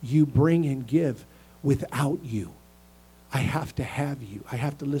that You bring and give without You. I have to have You. I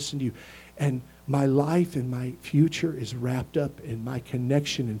have to listen to You. And my life and my future is wrapped up in my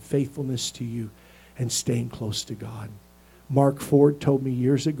connection and faithfulness to You and staying close to God. Mark Ford told me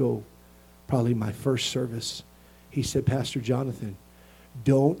years ago, probably my first service, he said, Pastor Jonathan,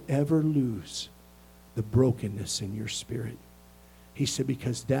 don't ever lose the brokenness in your spirit. He said,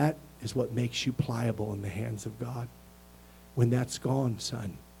 because that is what makes you pliable in the hands of God. When that's gone,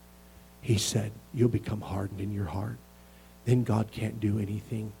 son, he said, you'll become hardened in your heart. Then God can't do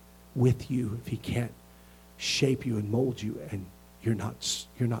anything with you if he can't shape you and mold you and you're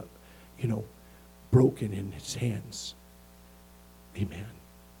not, broken in his hands? Amen.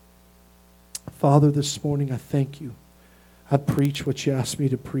 Father, this morning I thank you. I preach what you asked me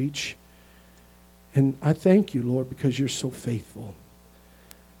to preach. And I thank you, Lord, because you're so faithful.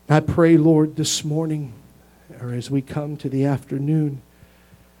 I pray, Lord, this morning, or as we come to the afternoon,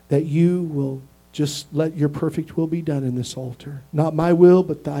 that you will just let your perfect will be done in this altar. Not my will,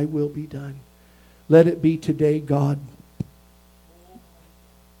 but thy will be done. Let it be today, God.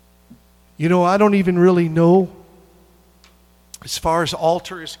 I don't even really know, as far as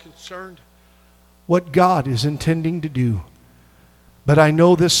altar is concerned, what God is intending to do. But I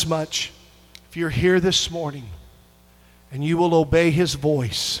know this much. If you're here this morning and you will obey his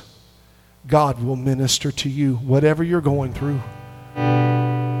voice, God will minister to you, whatever you're going through.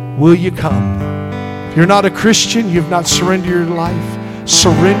 Will you come? If you're not a Christian, you've not surrendered your life,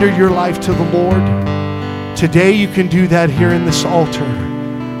 surrender your life to the Lord. Today you can do that here in this altar.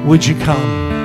 Would you come?